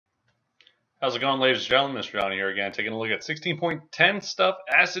How's it going, ladies and gentlemen? Mr. Johnny here again, taking a look at 16.10 stuff,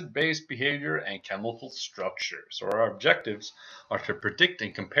 acid-base behavior, and chemical structure. So our objectives are to predict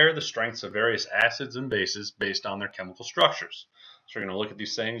and compare the strengths of various acids and bases based on their chemical structures. So we're going to look at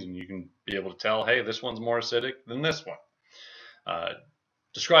these things, and you can be able to tell, hey, this one's more acidic than this one.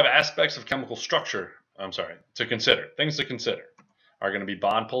 Describe aspects of chemical structure, to consider. Things to consider are going to be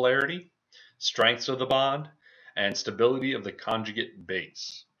bond polarity, strengths of the bond, and stability of the conjugate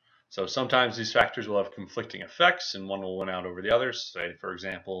base. So sometimes these factors will have conflicting effects and one will win out over the others. Say, for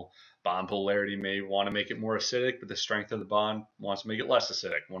example, bond polarity may want to make it more acidic, but the strength of the bond wants to make it less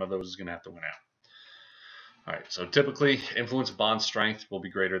acidic. One of those is going to have to win out. All right, so typically influence of bond strength will be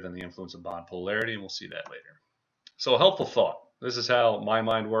greater than the influence of bond polarity, and we'll see that later. So a helpful thought. This is how my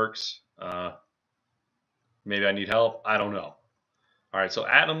mind works. Maybe I need help. I don't know. All right, so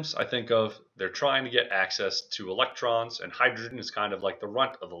atoms, I think of, they're trying to get access to electrons, and hydrogen is kind of like the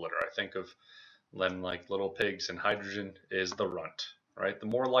runt of the litter. I think of them like little pigs, and hydrogen is the runt, right? The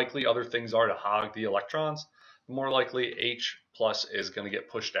more likely other things are to hog the electrons, the more likely H plus is going to get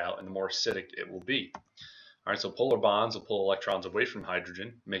pushed out, and the more acidic it will be. All right, so polar bonds will pull electrons away from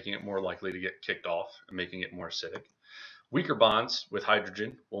hydrogen, making it more likely to get kicked off and making it more acidic. Weaker bonds with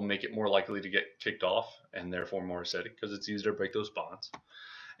hydrogen will make it more likely to get kicked off and therefore more acidic because it's easier to break those bonds.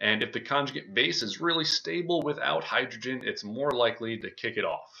 And if the conjugate base is really stable without hydrogen, it's more likely to kick it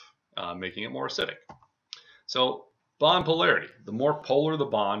off, making it more acidic. So bond polarity, the more polar the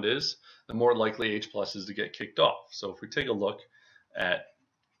bond is, the more likely H plus is to get kicked off. So if we take a look at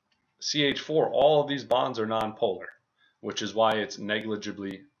CH4, all of these bonds are nonpolar, which is why it's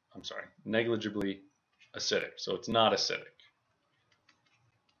negligibly acidic, so it's not acidic.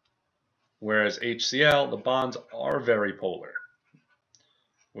 Whereas HCl, the bonds are very polar,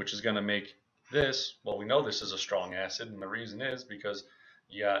 which is going to make this, well, we know this is a strong acid, and the reason is because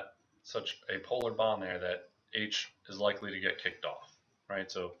you got such a polar bond there that H is likely to get kicked off, right?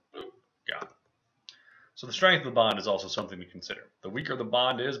 So, got it. So the strength of the bond is also something to consider. The weaker the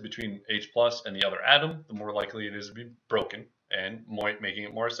bond is between H plus and the other atom, the more likely it is to be broken and making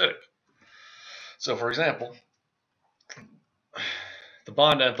it more acidic. So for example, the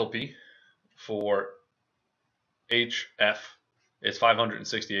bond enthalpy for HF is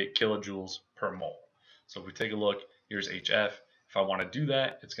 568 kilojoules per mole. So if we take a look, here's HF. If I want to do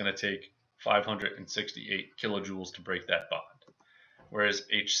that, it's going to take 568 kilojoules to break that bond. Whereas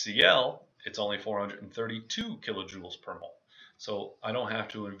HCl, it's only 432 kilojoules per mole. So I don't have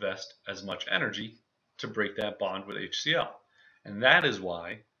to invest as much energy to break that bond with HCl. And that is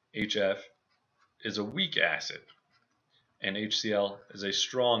why HF is a weak acid and HCl is a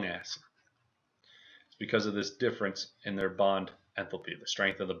strong acid. It's because of this difference in their bond enthalpy, the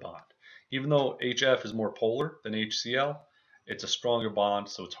strength of the bond. Even though HF is more polar than HCl, it's a stronger bond,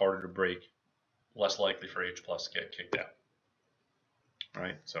 so it's harder to break, less likely for H plus to get kicked out. All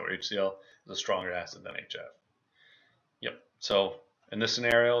right, so HCl is a stronger acid than HF. Yep, so in this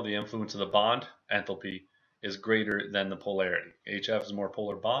scenario, the influence of the bond enthalpy is greater than the polarity. HF is a more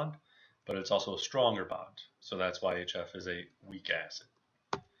polar bond, but it's also a stronger bond. So that's why HF is a weak acid.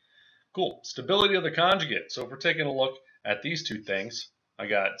 Cool. Stability of the conjugate. So if we're taking a look at these two things, I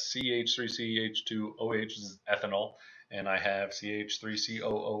got CH3CH2OH is ethanol, and I have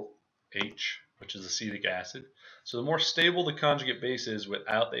CH3COOH, which is acetic acid. So the more stable the conjugate base is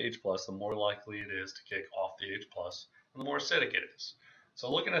without the H plus, the more likely it is to kick off the H plus, and the more acidic it is.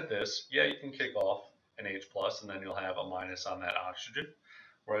 So looking at this, yeah, you can kick off an H plus, and then you'll have a minus on that oxygen.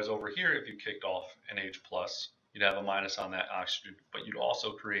 Whereas over here, if you kicked off an H plus, you'd have a minus on that oxygen, but you'd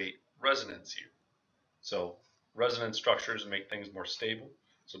also create resonance here. So resonance structures make things more stable.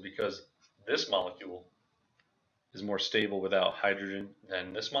 So because this molecule is more stable without hydrogen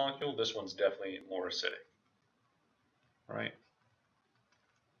than this molecule, this one's definitely more acidic. All right.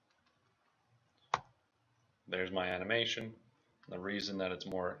 There's my animation. The reason that it's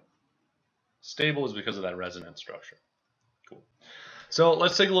more stable is because of that resonance structure. Cool. So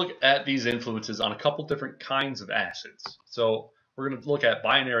let's take a look at these influences on a couple different kinds of acids. So we're going to look at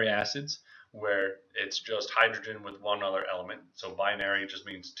binary acids where it's just hydrogen with one other element. So binary just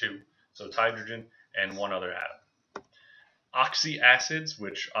means two. So it's hydrogen and one other atom. Oxyacids,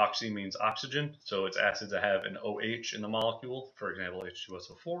 which oxy means oxygen. So it's acids that have an OH in the molecule, for example,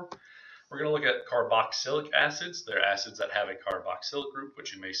 H2SO4. We're going to look at carboxylic acids. They're acids that have a carboxylic group,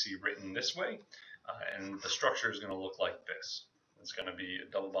 which you may see written this way. And the structure is going to look like this. It's going to be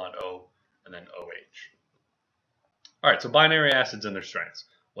a double bond O and then OH. All right, so binary acids and their strengths.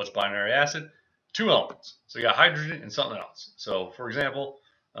 What's binary acid? Two elements. So you got hydrogen and something else. So for example,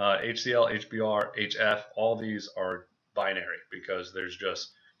 HCl, HBr, HF, all these are binary because there's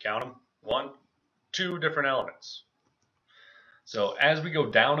just, count them, two different elements. So as we go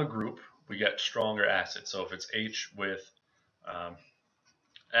down a group, we get stronger acids. So if it's H with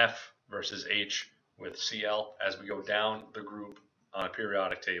F versus H with Cl, as we go down the group on a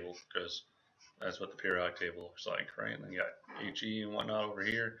periodic table, because that's what the periodic table looks like, right? And then you got He and whatnot over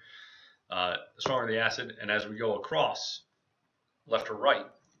here. The stronger the acid, and as we go across left to right,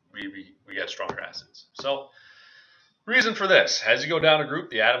 we get stronger acids. So reason for this, as you go down a group,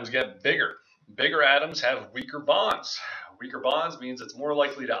 the atoms get bigger. Bigger atoms have weaker bonds. Weaker bonds means it's more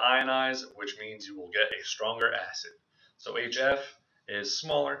likely to ionize, which means you will get a stronger acid. So HF is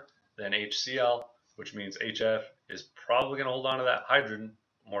smaller than HCl, which means HF is probably going to hold on to that hydrogen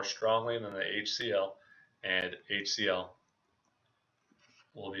more strongly than the HCl, and HCl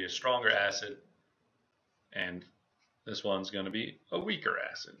will be a stronger acid, and this one's going to be a weaker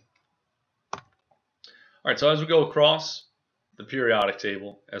acid. All right, so as we go across the periodic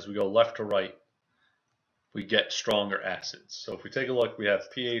table, as we go left to right, we get stronger acids. So if we take a look, we have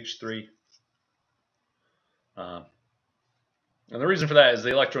pH 3. And the reason for that is the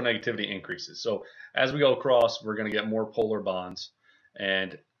electronegativity increases. So as we go across, we're going to get more polar bonds.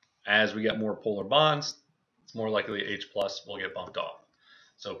 And as we get more polar bonds, it's more likely H plus will get bumped off.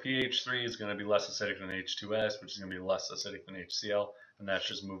 So pH 3 is going to be less acidic than H2S, which is going to be less acidic than HCl. And that's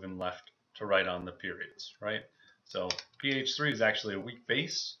just moving left to right on the periods, right? So pH 3 is actually a weak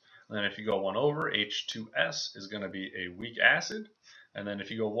base. And then if you go one over, H2S is going to be a weak acid. And then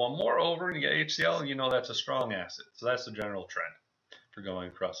if you go one more over and you get HCl, you know that's a strong acid. So that's the general trend for going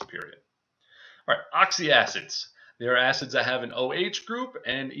across a period. All right, oxyacids. They are acids that have an OH group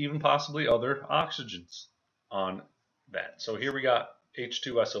and even possibly other oxygens on that. So here we got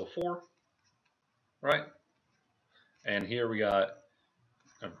H2SO4, right? And here we got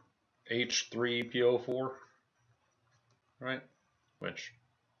H3PO4, right? Which,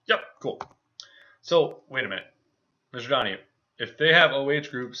 yep, cool. So wait a minute, Mr. Donahue. If they have OH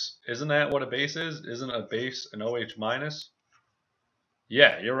groups, isn't that what a base is? Isn't a base an OH minus?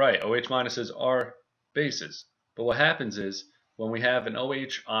 Yeah, you're right. OH minuses are bases. But what happens is when we have an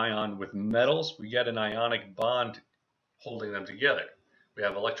OH ion with metals, we get an ionic bond holding them together. We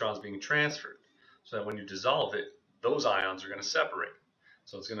have electrons being transferred. So that when you dissolve it, those ions are going to separate.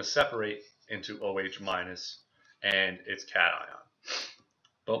 So it's going to separate into OH minus and its cation.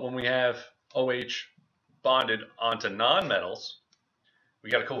 But when we have OH bonded onto nonmetals, we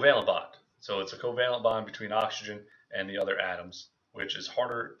got a covalent bond. So it's a covalent bond between oxygen and the other atoms, which is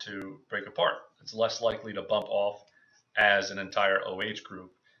harder to break apart. It's less likely to bump off as an entire OH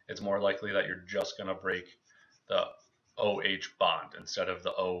group. It's more likely that you're just going to break the OH bond instead of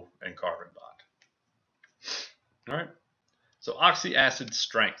the O and carbon bond. All right. So oxyacid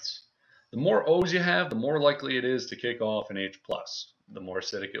strengths. The more O's you have, the more likely it is to kick off an H+, the more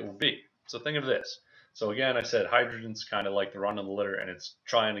acidic it will be. So think of this. So again, I said hydrogen's kind of like the run of the litter, and it's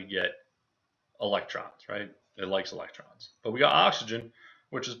trying to get electrons, right? It likes electrons. But we got oxygen,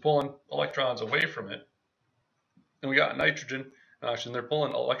 which is pulling electrons away from it. And we got nitrogen and oxygen. They're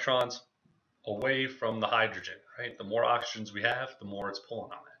pulling electrons away from the hydrogen, right? The more oxygens we have, the more it's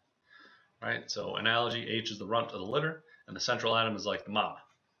pulling on it, right? So analogy, H is the runt of the litter, and the central atom is like the mama,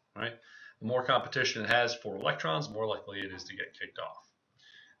 right? The more competition it has for electrons, the more likely it is to get kicked off.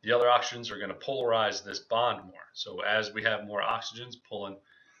 The other oxygens are going to polarize this bond more. So as we have more oxygens pulling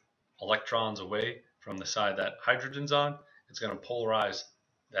electrons away from the side that hydrogen's on, it's going to polarize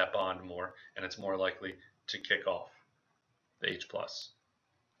that bond more, and it's more likely to kick off the H+.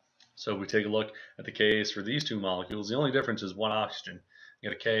 So if we take a look at the Kas for these two molecules, the only difference is one oxygen. You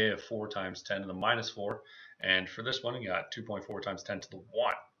get a Ka of 4 times 10 to the minus 4, and for this one you got 2.4 times 10 to the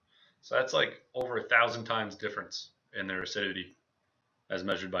 1. So that's like over 1,000 times difference in their acidity as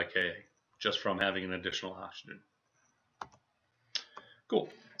measured by Ka, just from having an additional oxygen. Cool.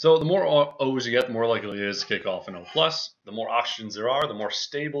 So the more O's you get, the more likely it is to kick off an O+. The more oxygens there are, the more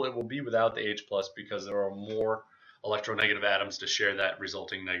stable it will be without the H+, because there are more electronegative atoms to share that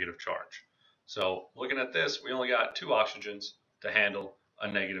resulting negative charge. So looking at this, we only got 2 oxygens to handle a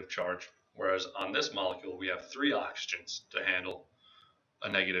negative charge, whereas on this molecule we have 3 oxygens to handle a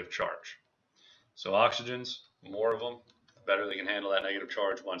negative charge. So oxygens, more of them, the better they can handle that negative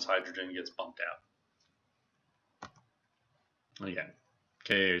charge once hydrogen gets bumped out. And again,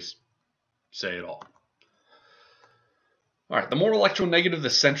 Kas say it all. All right, the more electronegative the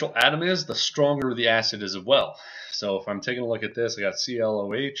central atom is, the stronger the acid is as well. So if I'm taking a look at this, I got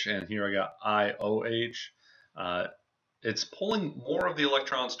ClOH, and here I got IOH. It's pulling more of the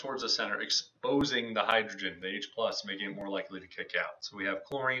electrons towards the center, exposing the hydrogen, the H+, making it more likely to kick out. So we have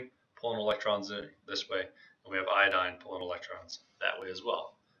chlorine pulling electrons this way, and we have iodine pulling electrons that way as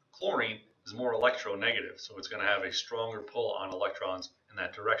well. Chlorine is more electronegative, so it's going to have a stronger pull on electrons in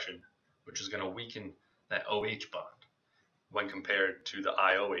that direction, which is going to weaken that OH bond when compared to the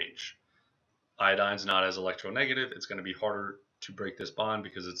IOH. Iodine's not as electronegative. It's going to be harder to break this bond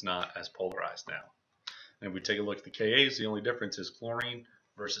because it's not as polarized now. And if we take a look at the Kas, the only difference is chlorine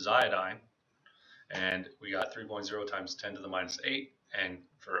versus iodine. And we got 3.0 times 10 to the minus 8. And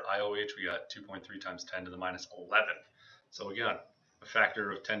for IOH, we got 2.3 times 10 to the minus 11. So again, a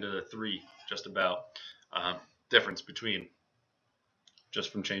factor of 10 to the 3, just about difference between,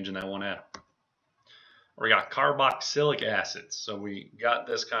 just from changing that one atom. We got carboxylic acids. So we got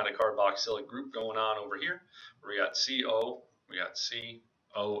this kind of carboxylic group going on over here. We got CO, we got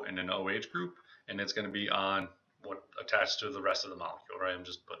CO, and an OH group. And it's going to be on what attached to the rest of the molecule, right? I'm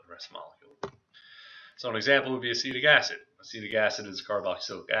just putting the rest of the molecule. So an example would be acetic acid. Acetic acid is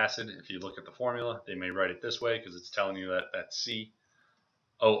carboxylic acid. If you look at the formula, they may write it this way because it's telling you that that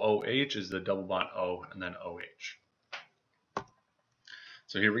COOH is the double bond O and then OH.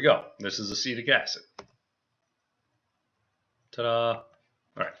 So here we go. This is acetic acid. Ta-da! All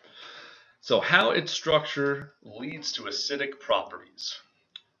right. So how its structure leads to acidic properties.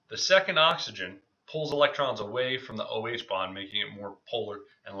 The second oxygen pulls electrons away from the OH bond, making it more polar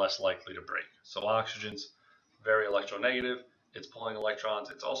and less likely to break. So oxygen's very electronegative. It's pulling electrons.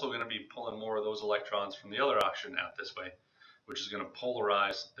 It's also going to be pulling more of those electrons from the other oxygen out this way, which is going to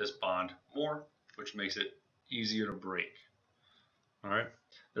polarize this bond more, which makes it easier to break. All right.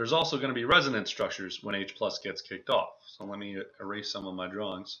 There's also going to be resonance structures when H plus gets kicked off. So let me erase some of my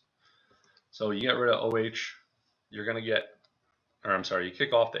drawings. So you get rid of OH, you're going to get, or I'm sorry, you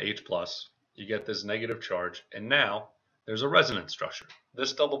kick off the H plus, you get this negative charge, and now there's a resonance structure.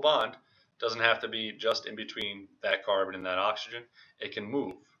 This double bond doesn't have to be just in between that carbon and that oxygen. It can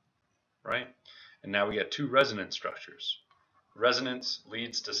move, right? And now we get two resonance structures. Resonance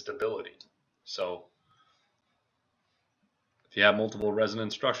leads to stability. So if you have multiple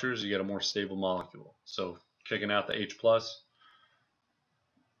resonance structures, you get a more stable molecule. So kicking out the H plus,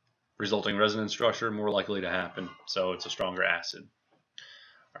 resulting resonance structure, more likely to happen. So it's a stronger acid.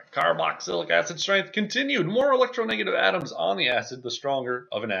 All right, carboxylic acid strength continued. More electronegative atoms on the acid, the stronger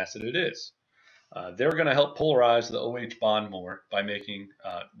of an acid it is. They're going to help polarize the OH bond more by making,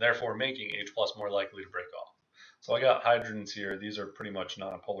 therefore making H plus more likely to break off. So I got hydrogens here. These are pretty much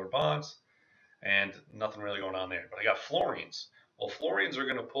non-polar bonds, and nothing really going on there. But I got fluorines. Well, fluorines are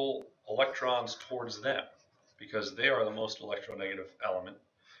going to pull electrons towards them because they are the most electronegative element,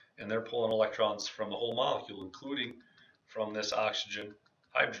 and they're pulling electrons from the whole molecule, including from this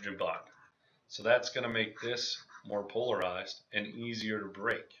oxygen-hydrogen bond. So that's going to make this more polarized and easier to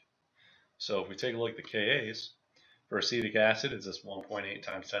break. So if we take a look at the Kas, for acetic acid, it's just 1.8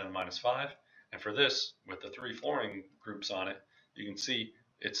 times 10 to the minus 5. And for this, with the 3 fluorine groups on it, you can see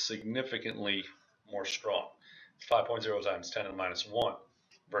it's significantly more strong. It's 5.0 times 10 to the minus 1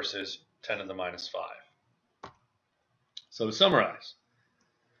 versus 10 to the minus 5. So to summarize,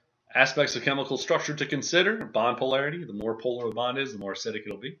 aspects of chemical structure to consider: bond polarity. The more polar the bond is, the more acidic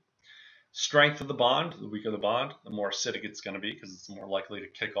it'll be. Strength of the bond: the weaker the bond, the more acidic it's going to be because it's more likely to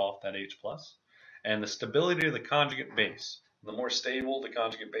kick off that H+. And the stability of the conjugate base. The more stable the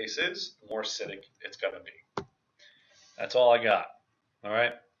conjugate base is, the more acidic it's going to be. That's all I got. All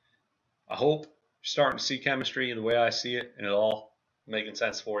right. I hope you're starting to see chemistry the way I see it, and it's all making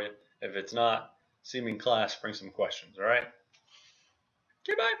sense for you. If it's not, see me in class, bring some questions. All right.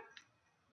 Okay, bye.